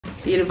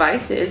The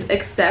advice is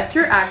accept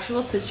your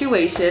actual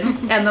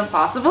situation and the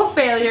possible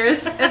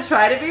failures and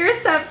try to be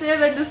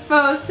receptive and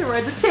disposed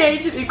towards a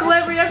change in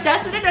equilibrium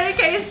destined in any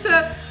case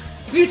to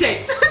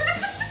mutate.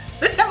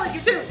 They're telling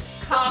you to.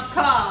 Cough,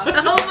 cough.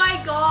 Oh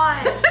my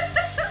god.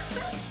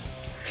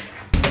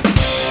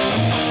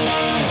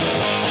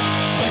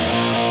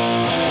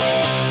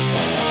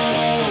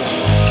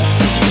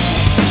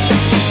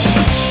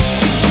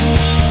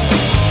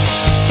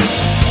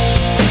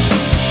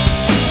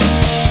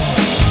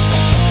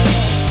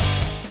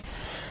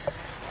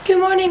 Good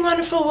morning,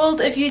 wonderful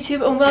world of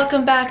YouTube, and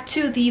welcome back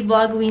to the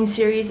VLOGOWEEN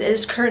series. It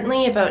is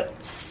currently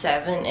about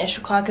 7-ish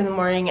o'clock in the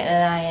morning,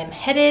 and I am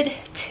headed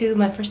to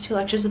my first 2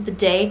 lectures of the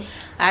day.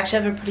 I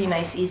actually have a pretty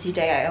nice, easy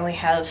day. I only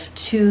have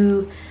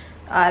 2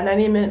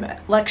 90-minute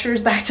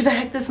lectures back to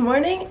back this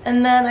morning,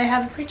 and then I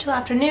have a pretty chill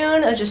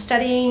afternoon of just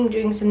studying,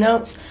 doing some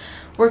notes,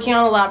 working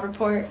on a lab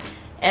report,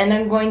 and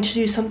I'm going to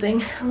do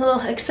something, a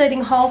little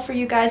exciting haul for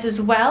you guys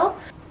as well.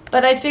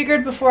 But I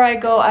figured before I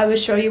go, I would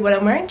show you what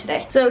I'm wearing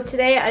today. So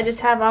today I just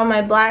have on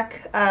my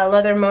black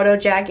leather moto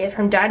jacket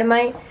from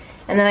Dynamite.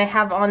 And then I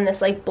have on this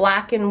like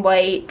black and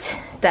white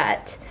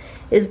that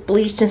is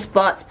bleached in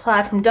spots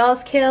plaid from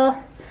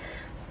DOLLSKILL.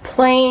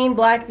 Plain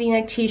black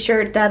v-neck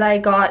t-shirt that I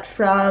got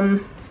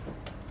from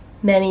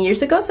many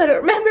years ago, so I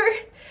don't remember.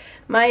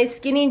 My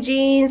skinny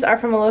jeans are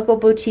from a local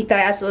boutique that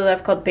I absolutely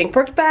love called Pink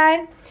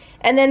Porcupine.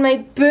 And then my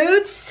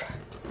boots,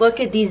 look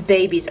at these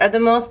babies, are the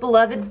most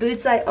beloved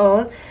boots I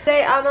own.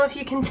 Today, I don't know if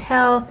you can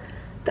tell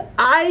the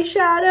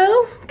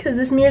eyeshadow, because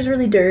this mirror is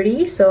really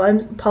dirty, so I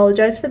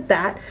apologize for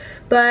that.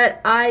 But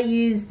I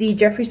use the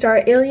Jeffree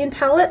Star Alien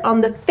palette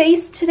on the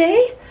face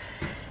today.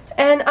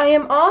 And I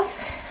am off,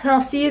 and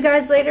I'll see you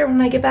guys later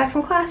when I get back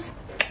from class.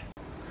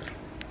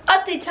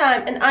 Update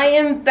time, and I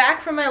am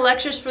back from my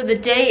lectures for the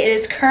day. It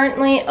is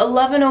currently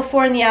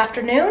 11:04 in the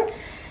afternoon,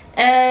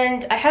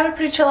 and I have a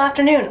pretty chill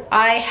afternoon.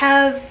 I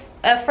have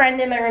a friend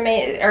and my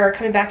roommate are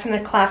coming back from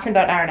their class in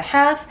about an hour and a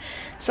half.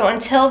 So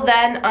until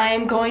then,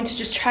 I'm going to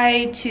just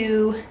try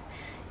to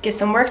get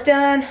some work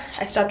done.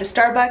 I stopped at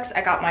Starbucks,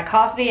 I got my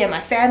coffee and my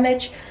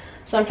sandwich.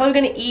 So I'm probably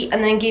gonna eat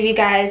and then give you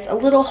guys a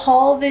little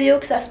haul video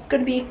because that's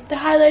gonna be the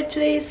highlight of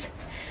today's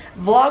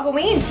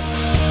VLOGOWEEN.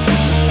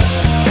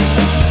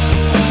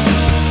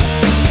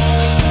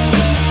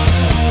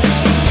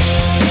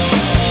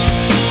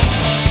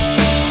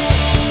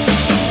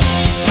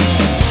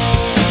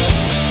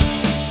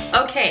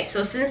 Okay,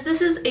 so since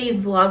this is a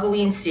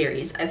VLOGOWEEN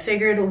series, I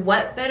figured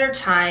what better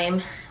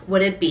time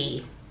would it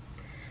be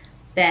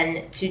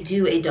than to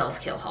do a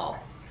DOLLSKILL haul.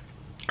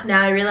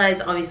 Now I realize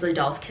obviously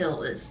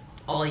DOLLSKILL is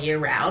all year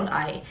round.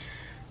 I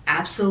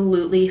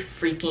absolutely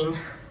freaking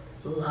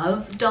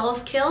love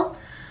DOLLSKILL.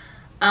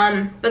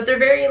 But they're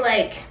very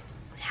like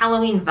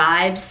Halloween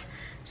vibes.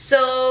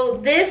 So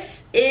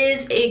this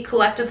is a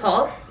collective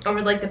haul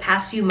over like the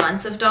past few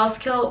months of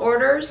DOLLSKILL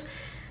orders.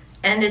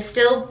 And it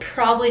still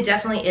probably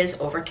definitely is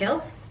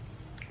overkill.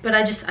 But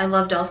I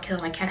love DOLLSKILL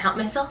and I can't help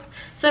myself.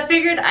 So I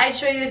figured I'd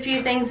show you a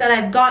few things that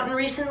I've gotten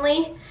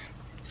recently.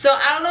 So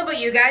I don't know about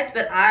you guys,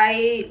 but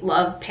I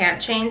love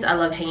pant chains. I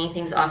love hanging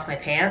things off my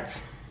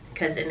pants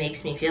because it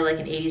makes me feel like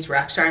an 80s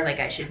rock star, like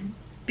I should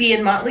be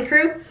in Motley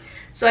Crue.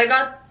 So I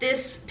got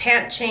this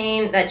pant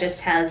chain that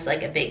just has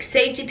like a big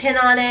safety pin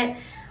on it.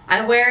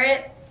 I wear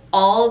it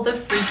all the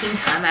freaking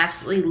time. I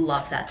absolutely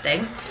love that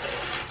thing.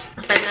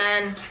 And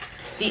then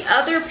the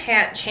other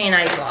pant chain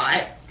I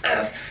got,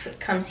 it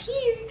comes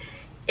here,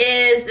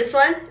 is this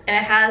one, and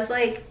it has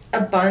like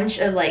a bunch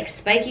of like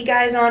spiky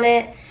guys on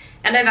it.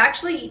 And I've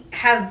actually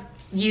have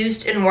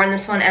used and worn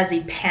this one as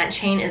a pant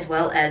chain as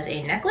well as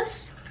a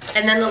necklace.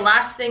 And then the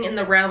last thing in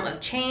the realm of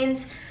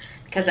chains,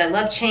 because I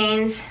love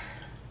chains,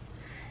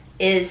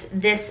 is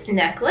this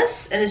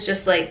necklace. And it's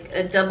just like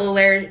a double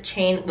layered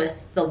chain with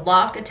the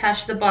lock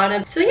attached to the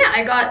bottom. So yeah,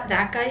 I got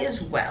that guy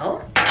as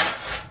well.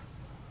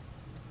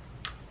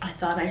 I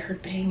thought I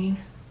heard banging.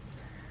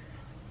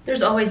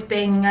 There's always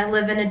banging. I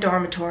live in a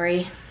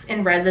dormitory,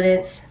 in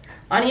residence,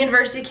 on a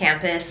university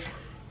campus.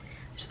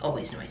 There's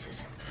always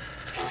noises.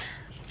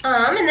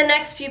 And the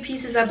next few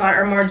pieces I bought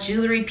are more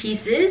jewelry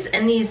pieces,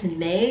 and these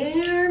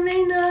may or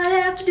may not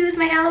have to do with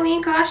my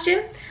Halloween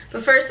costume.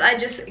 But first, I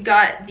just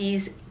got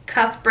these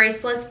cuff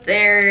bracelets.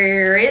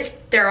 They're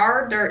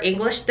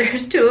English.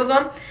 There's 2 of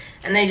them,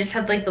 and they just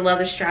have like the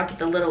leather strap with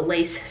the little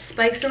lace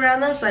spikes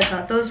around them. So I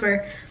thought those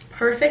were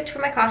perfect for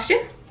my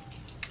costume.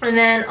 And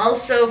then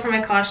also for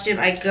my costume,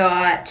 I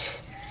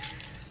got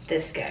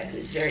this guy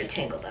who's very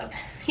tangled up.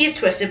 He's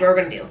twisted, but we're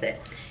gonna deal with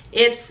it.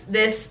 It's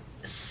this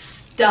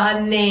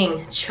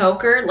stunning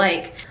choker,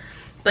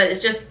 but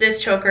it's just this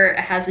choker.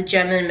 It has a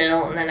gem in the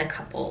middle and then a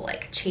couple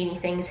like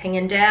chainy things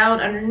hanging down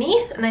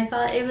underneath. And I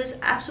thought it was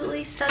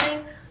absolutely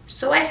stunning,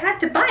 so I had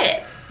to buy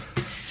it.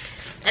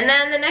 And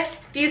then the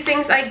next few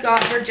things I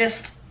got were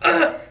just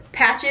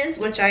patches,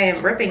 which I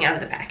am ripping out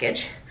of the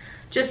package.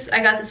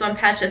 I got this one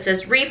patch that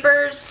says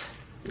Reapers.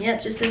 Yeah,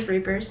 it just says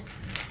Reapers.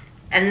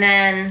 And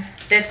then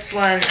this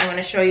one I'm going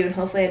to show you, and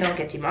hopefully I don't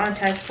get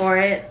demonetized for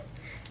it,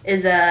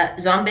 is a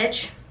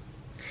Zombitch.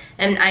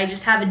 And I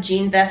just have a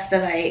jean vest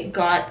that I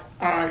got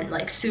on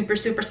like super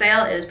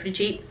sale. It was pretty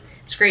cheap.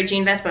 It's a great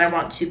jean vest, but I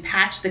want to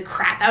patch the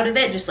crap out of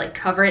it, just like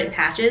cover it in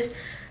patches.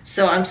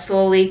 So I'm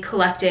slowly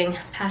collecting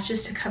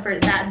patches to cover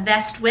that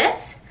vest with.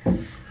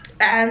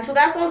 And so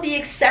that's all the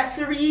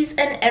accessories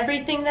and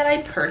everything that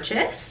I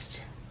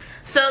purchased.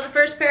 So the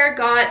first pair I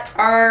got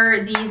are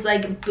these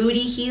like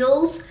booty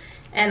heels.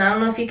 And I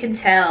don't know if you can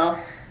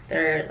tell,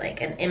 they're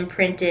like an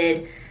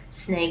imprinted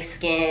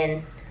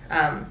snakeskin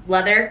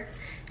leather.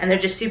 And they're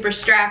just super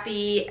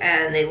strappy,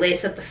 and they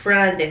lace up the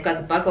front. They've got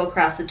the buckle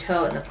across the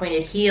toe and the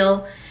pointed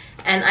heel.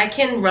 And I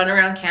can run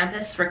around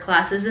campus for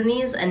classes in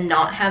these and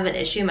not have an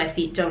issue. My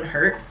feet don't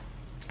hurt.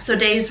 So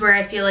days where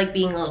I feel like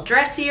being a little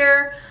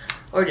dressier,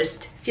 or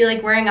just feel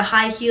like wearing a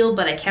high heel,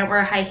 but I can't wear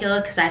a high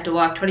heel because I have to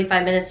walk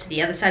 25 minutes to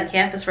the other side of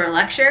campus for a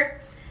lecture,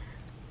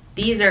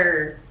 these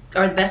are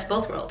the best of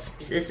both worlds.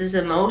 This is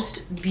the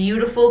most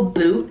beautiful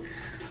boot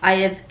I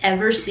have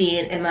ever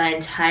seen in my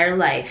entire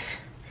life.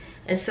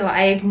 And so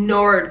I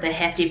ignored the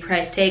hefty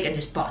price tag and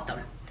just bought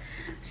them.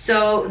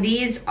 So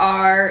these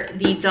are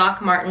the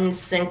Doc Martens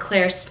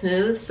Sinclair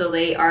Smooth. So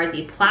they are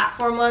the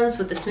platform ones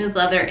with the smooth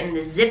leather and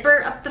the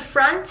zipper up the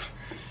front.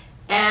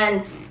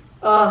 And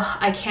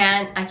I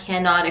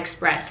cannot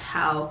express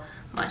how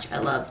much I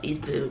love these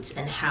boots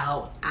and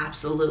how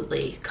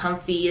absolutely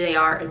comfy they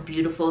are and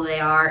beautiful they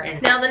are.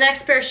 And now the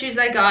next pair of shoes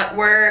I got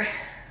were,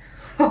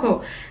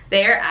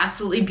 they are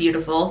absolutely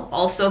beautiful.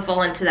 Also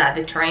fall into that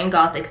Victorian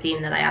Gothic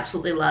theme that I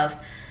absolutely love.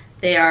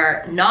 They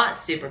are not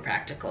super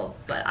practical,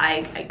 but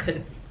I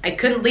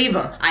couldn't leave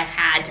them. I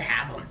had to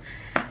have them.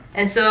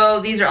 And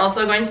so these are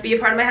also going to be a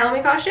part of my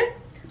Halloween costume.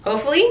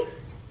 Hopefully.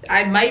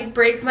 I might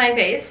break my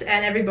face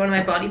and every bone in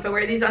my body if I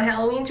wear these on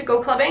Halloween to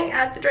go clubbing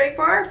at the Drake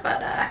bar,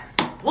 but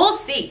we'll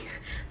see.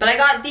 But I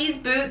got these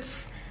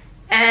boots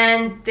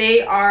and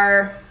they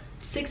are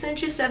 6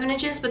 inches, 7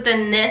 inches, but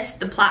then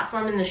the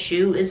platform in the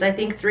shoe is I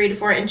think 3 to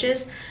 4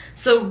 inches.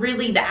 So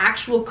really the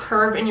actual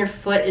curve in your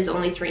foot is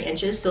only 3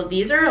 inches. So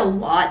these are a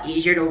lot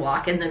easier to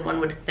walk in than one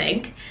would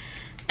think.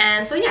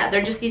 And so yeah,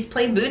 they're just these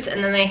plain boots,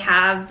 and then they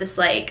have this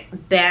like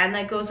band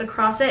that goes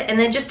across it, and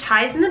it just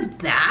ties in the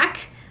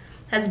back.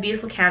 Has a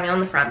beautiful cameo on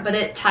the front, but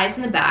it ties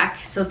in the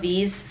back, so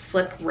these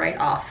slip right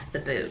off the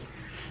boot.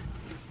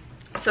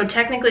 So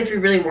technically, if you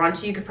really want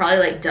to, you could probably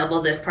like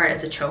double this part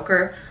as a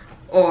choker,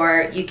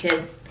 or you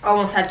could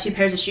almost have 2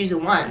 pairs of shoes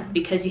in one,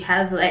 because you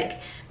have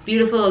like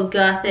beautiful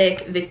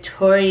Gothic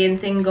Victorian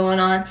thing going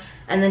on,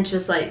 and then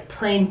just like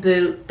plain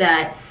boot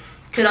that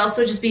could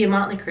also just be a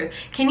Motley Crue.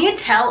 Can you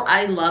tell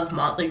I love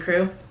Motley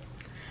Crue?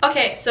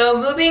 Okay, so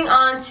moving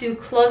on to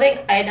clothing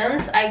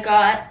items, I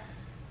got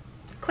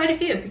quite a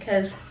few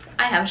because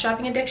I have a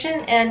shopping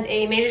addiction and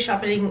a major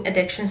shopping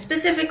addiction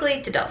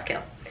specifically to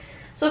DOLLSKILL.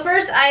 So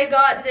first I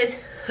got this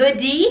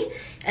hoodie,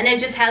 and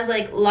it just has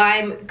like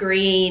lime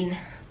green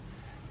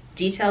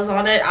details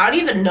on it. I don't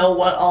even know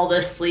what all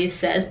this sleeve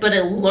says, but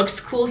it looks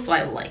cool, so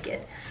I like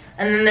it.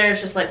 And then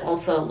there's just like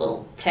also a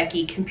little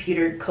techie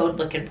computer code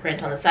looking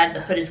print on the side of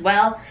the hood as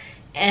well.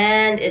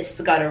 And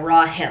it's got a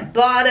raw hem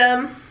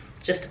bottom,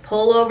 just a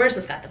pullover, so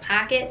it's got the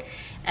pocket,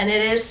 and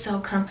it is so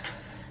comfy.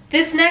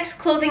 This next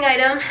clothing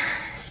item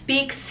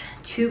speaks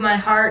to my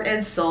heart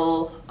and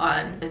soul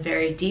on a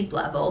very deep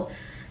level.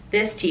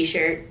 This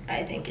t-shirt,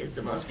 I think, is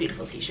the most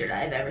beautiful t-shirt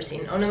I've ever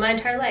seen owned in my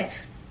entire life.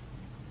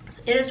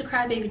 It is a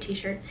crybaby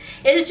t-shirt.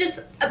 It is just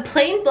a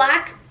plain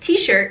black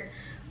t-shirt,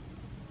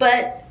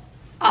 but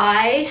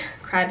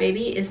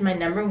Crybaby is my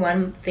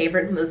 #1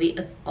 favorite movie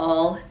of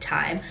all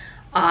time.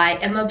 I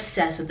am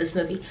obsessed with this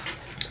movie.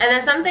 And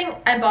then something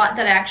I bought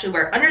that I actually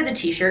wear under the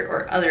t-shirt,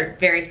 or other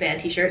various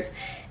band t-shirts,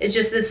 is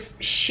just this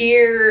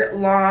sheer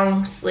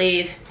long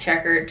sleeve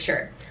checkered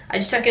shirt. I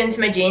just tuck it into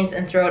my jeans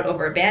and throw it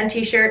over a band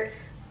t-shirt.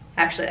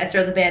 Actually, I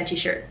throw the band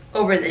t-shirt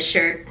over this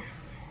shirt.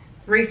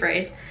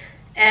 Rephrase.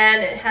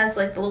 And it has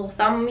like the little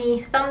thumb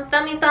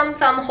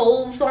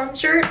holes on the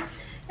shirt.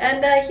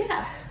 And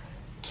yeah.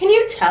 Can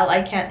you tell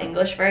I can't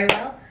English very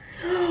well?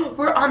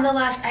 We're on the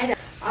last item.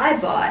 I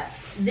bought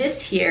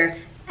this here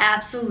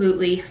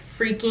absolutely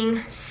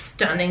freaking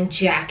stunning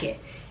jacket.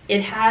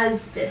 It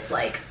has this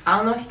like, I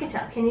don't know if you can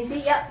tell, can you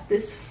see? Yep,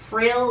 this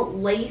frill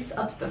lace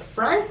up the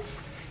front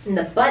and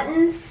the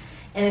buttons,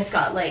 and it's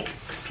got like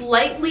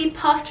slightly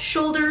puffed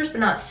shoulders but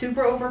not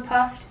super over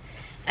puffed.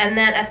 And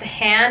then at the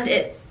hand,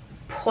 it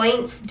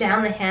points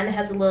down the hand. It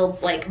has a little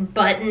like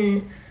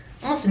button,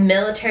 almost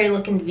military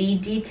looking V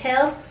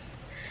detail.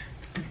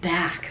 The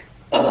back,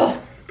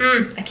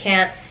 I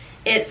can't.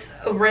 It's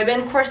a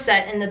ribbon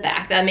corset in the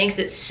back that makes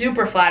it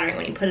super flattering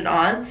when you put it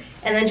on.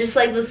 And then just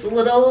like this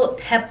little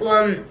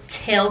peplum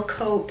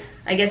tailcoat,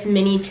 I guess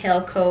mini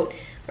tailcoat,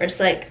 where it's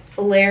like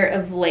a layer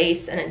of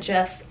lace, and it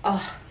just,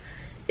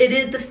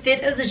 the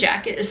fit of the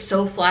jacket is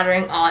so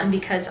flattering on,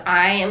 because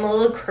I am a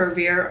little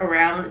curvier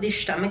around the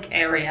stomach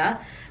area.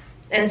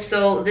 And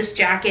so this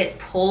jacket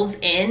pulls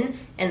in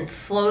and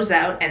flows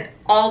out in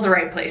all the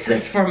right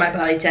places for my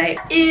body type.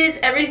 Is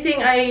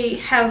everything I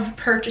have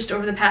purchased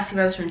over the past few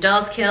months from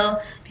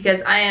DOLLSKILL,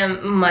 because I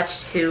am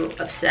much too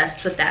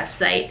obsessed with that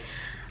site.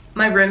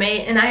 My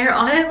roommate and I are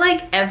on it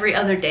like every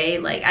other day.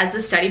 Like as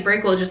a study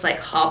break, we'll just like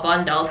hop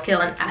on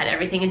DOLLSKILL and add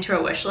everything into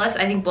our wish list.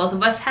 I think both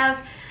of us have,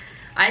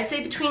 I'd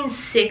say between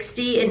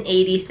 60 and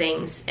 80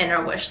 things in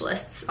our wish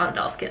lists on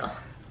DOLLSKILL.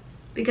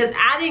 Because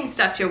adding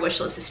stuff to your wish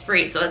list is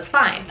free, so it's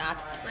fine.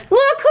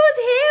 Look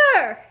who's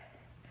here!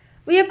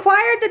 We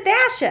acquired the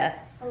Dasha.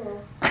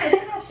 Hello.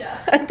 Dasha.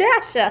 A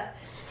Dasha.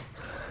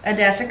 A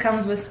Dasha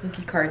comes with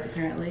spooky cards,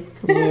 apparently.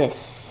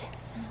 Yes.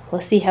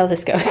 We'll see how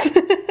this goes.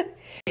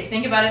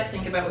 Think about it.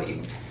 Think about what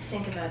you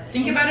Think about it.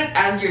 think about it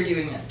as you're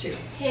doing this too.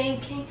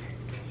 Hanky.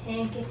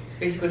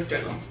 Basically,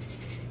 stir them.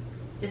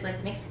 Just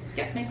like mix?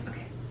 Yeah, mix.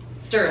 Okay.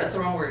 Stir. That's the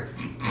wrong word.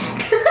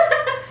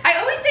 I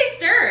always say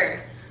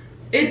stir.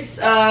 It's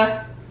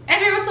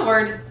Andrea, what's the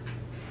word?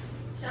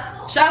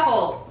 Shuffle.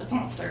 Shuffle. It's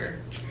not stir.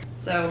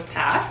 So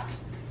past,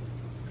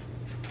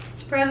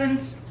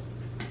 present,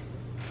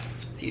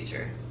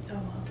 future. Oh,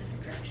 all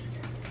different directions.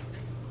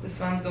 This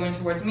one's going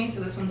towards me,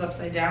 so this one's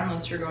upside down.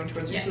 Those two are going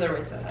towards me, Yeah. so they're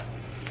right side up.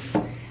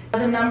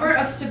 The number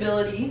of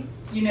stability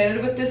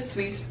united with this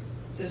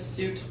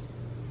suit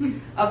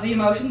of the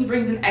emotions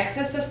brings an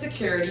excess of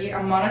security,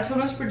 a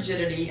monotonous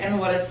rigidity, and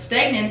what is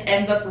stagnant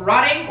ends up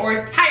rotting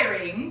or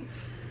tiring.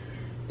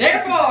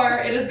 Therefore,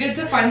 it is good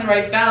to find the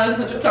right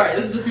balance. Sorry,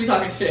 this is just me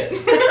talking shit. The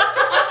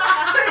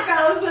right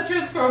balance that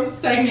transforms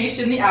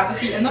stagnation, the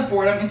apathy, and the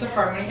boredom into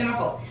harmony and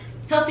a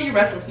healthy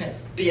restlessness,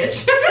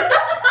 bitch.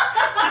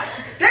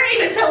 They're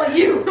even telling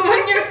you.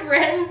 When your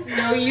friends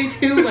know you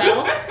too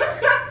well.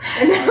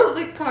 And now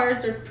the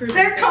cars are proving.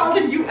 They're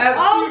calling you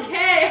out.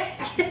 Okay.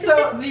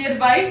 So the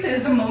advice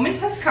is the moment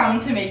has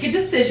come to make a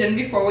decision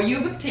before what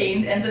you've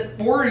obtained ends up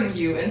boring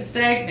you and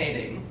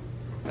stagnating.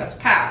 That's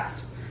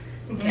past.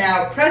 Okay.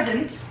 Now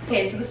present.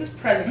 Okay, so this is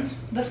present.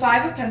 The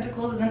Five of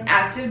Pentacles is an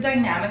active,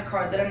 dynamic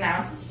card that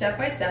announces step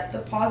by step the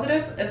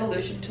positive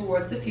evolution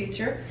towards the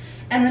future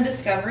and the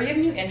discovery of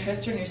new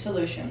interests or new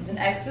solutions. An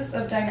excess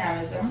of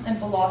dynamism and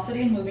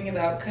velocity in moving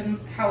about could,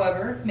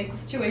 however, make the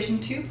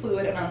situation too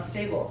fluid and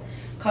unstable,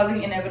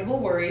 causing inevitable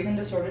worries and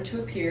disorder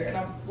to appear and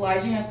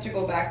obliging us to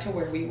go back to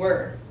where we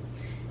were.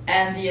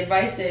 And the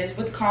advice is,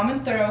 with calm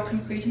and thorough,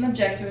 concrete and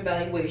objective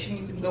evaluation,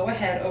 you can go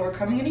ahead,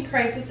 overcoming any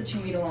crisis that you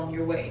meet along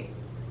your way.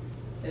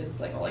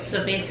 Is like all I can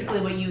So basically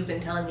what you've been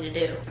telling me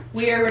to do.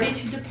 We are ready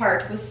to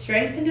depart with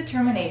strength and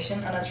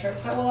determination on a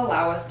trip that will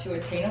allow us to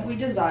attain what we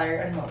desire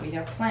and what we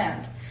have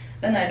planned.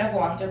 The Knight of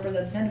Wands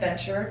represents an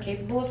adventurer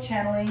capable of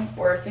channeling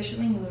or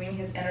efficiently moving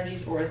his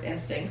energies or his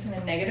instincts. In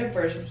a negative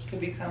version, he could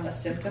become a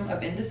symptom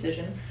of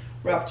indecision,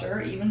 rupture,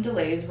 or even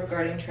delays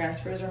regarding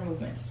transfers or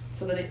movements.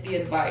 So that the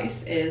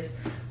advice is,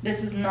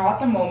 this is not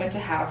the moment to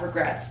have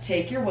regrets.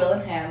 Take your will in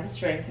hand with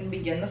strength and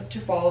begin to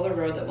follow the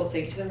road that will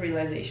take you to the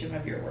realization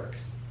of your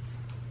works.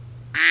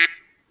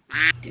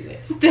 Do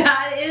it.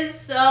 That is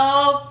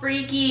so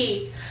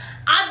freaky.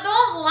 I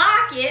don't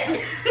like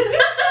it.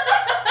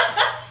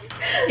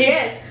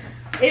 Yes.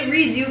 It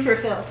reads you for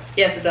filth.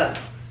 Yes, it does.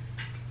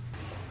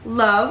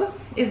 Love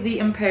is the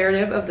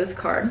imperative of this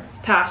card.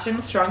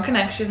 Passion, strong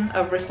connection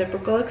of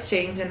reciprocal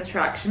exchange and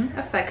attraction,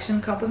 affection,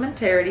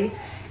 complementarity,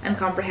 and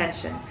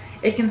comprehension.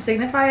 It can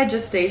signify a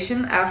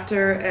gestation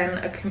after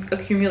an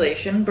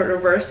accumulation, but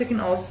reversed, it can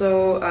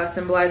also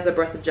symbolize the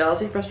birth of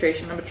jealousy,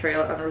 frustration, and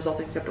betrayal, and the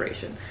resulting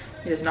separation.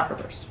 It is not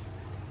reversed,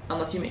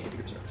 unless you make it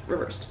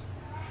reversed.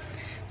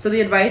 So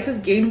the advice is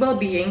gain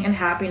well-being and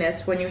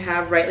happiness when you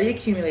have rightly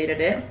accumulated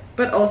it,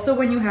 but also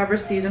when you have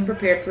received and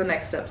prepared for the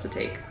next steps to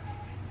take.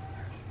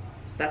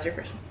 That's your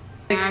first one.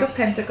 Six of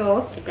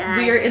Pentacles.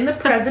 We are in the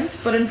present,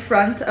 but in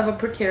front of a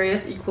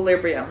precarious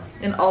equilibrium,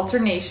 an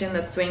alternation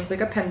that swings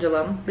like a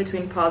pendulum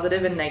between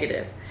positive and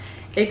negative.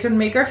 It can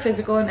make our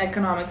physical and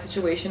economic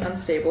situation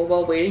unstable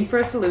while waiting for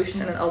a solution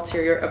and an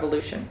ulterior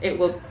evolution. It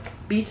will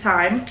be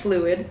time,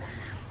 fluid,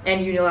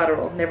 and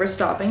unilateral, never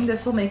stopping.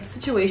 This will make the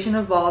situation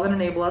evolve and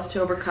enable us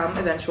to overcome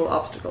eventual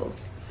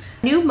obstacles.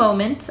 New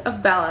moment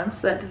of balance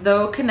that,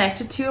 though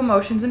connected to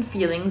emotions and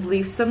feelings,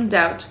 leaves some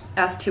doubt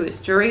as to its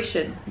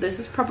duration. This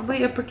is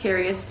probably a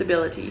precarious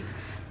stability.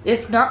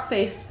 If not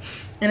faced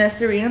in a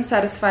serene and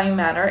satisfying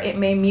manner, it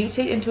may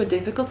mutate into a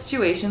difficult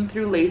situation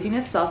through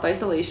laziness,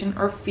 self-isolation,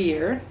 or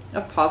fear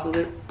of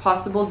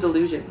possible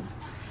delusions.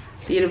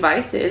 The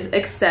advice is,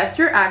 accept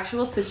your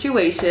actual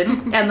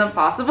situation and the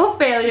possible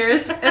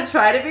failures and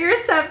try to be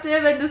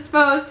receptive and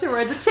disposed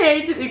towards a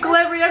change in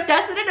equilibrium,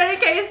 destined in any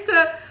case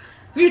to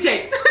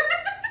mutate.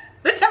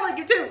 They're telling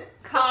you too.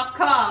 Cough,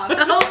 cough.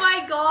 Oh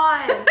my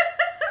god.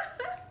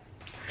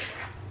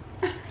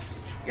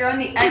 You're on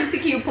the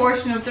execute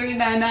portion of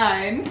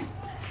 399.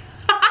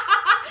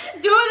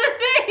 Do the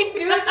thing.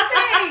 Do the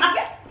thing.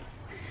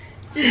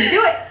 Just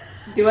do it.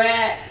 Do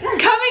it.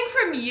 Coming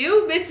from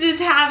you, Mrs.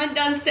 Haven't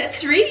done step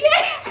 3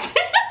 yet.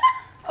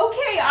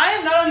 Okay, I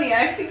am not on the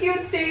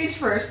execute stage,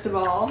 first of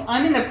all.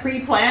 I'm in the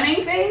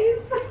pre-planning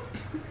phase.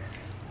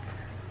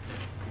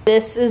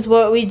 This is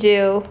what we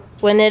do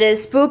when it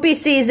is spoopy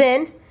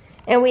season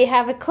and we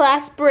have a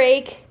class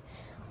break.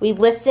 We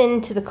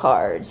listen to the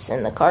cards,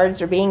 and the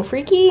cards are being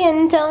freaky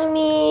and telling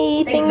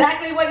me things.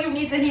 Exactly what you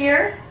need to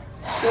hear.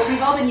 What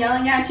we've all been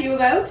yelling at you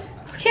about.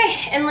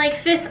 Okay, and like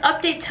 5th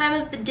update time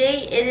of the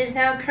day, it is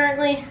now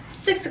currently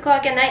 6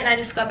 o'clock at night and I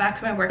just got back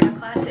from my workout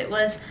class. It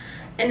was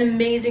an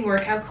amazing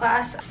workout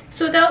class.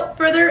 So without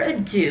further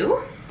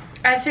ado,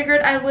 I figured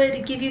I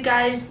would give you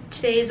guys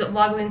today's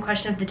VLOGOWEEN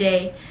question of the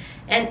day.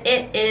 And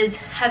it is,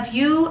 have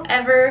you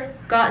ever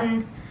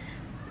gotten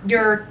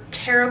your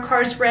tarot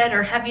cards read,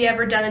 or have you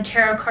ever done a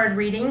tarot card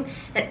reading?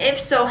 And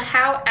if so,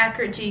 how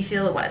accurate do you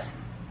feel it was?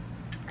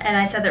 And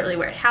I said that really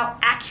weird. How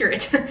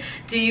accurate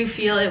do you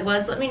feel it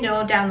was? Let me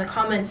know down in the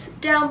comments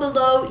down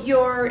below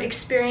your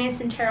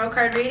experience in tarot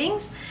card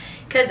readings.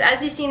 Because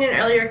as you've seen in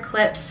earlier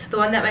clips, the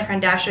one that my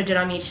friend Dasha did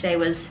on me today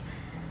was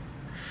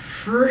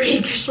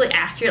freakishly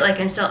accurate.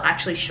 Like, I'm still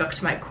actually shook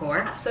to my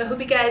core. So I hope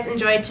you guys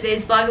enjoyed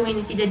today's VLOGOWEEN.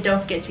 If you did,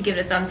 don't forget to give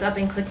it a thumbs up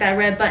and click that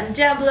red button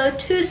down below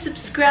to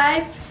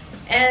subscribe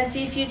and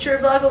see future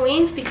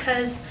VLOGOWEENs,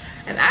 because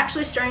I'm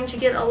actually starting to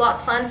get a lot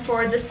planned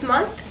for this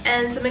month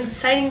and some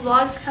exciting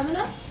vlogs coming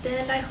up,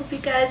 and I hope you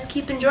guys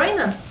keep enjoying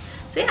them.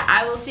 So yeah,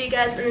 I will see you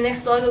guys in the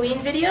next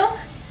VLOGOWEEN video.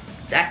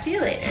 Talk to you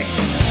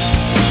later.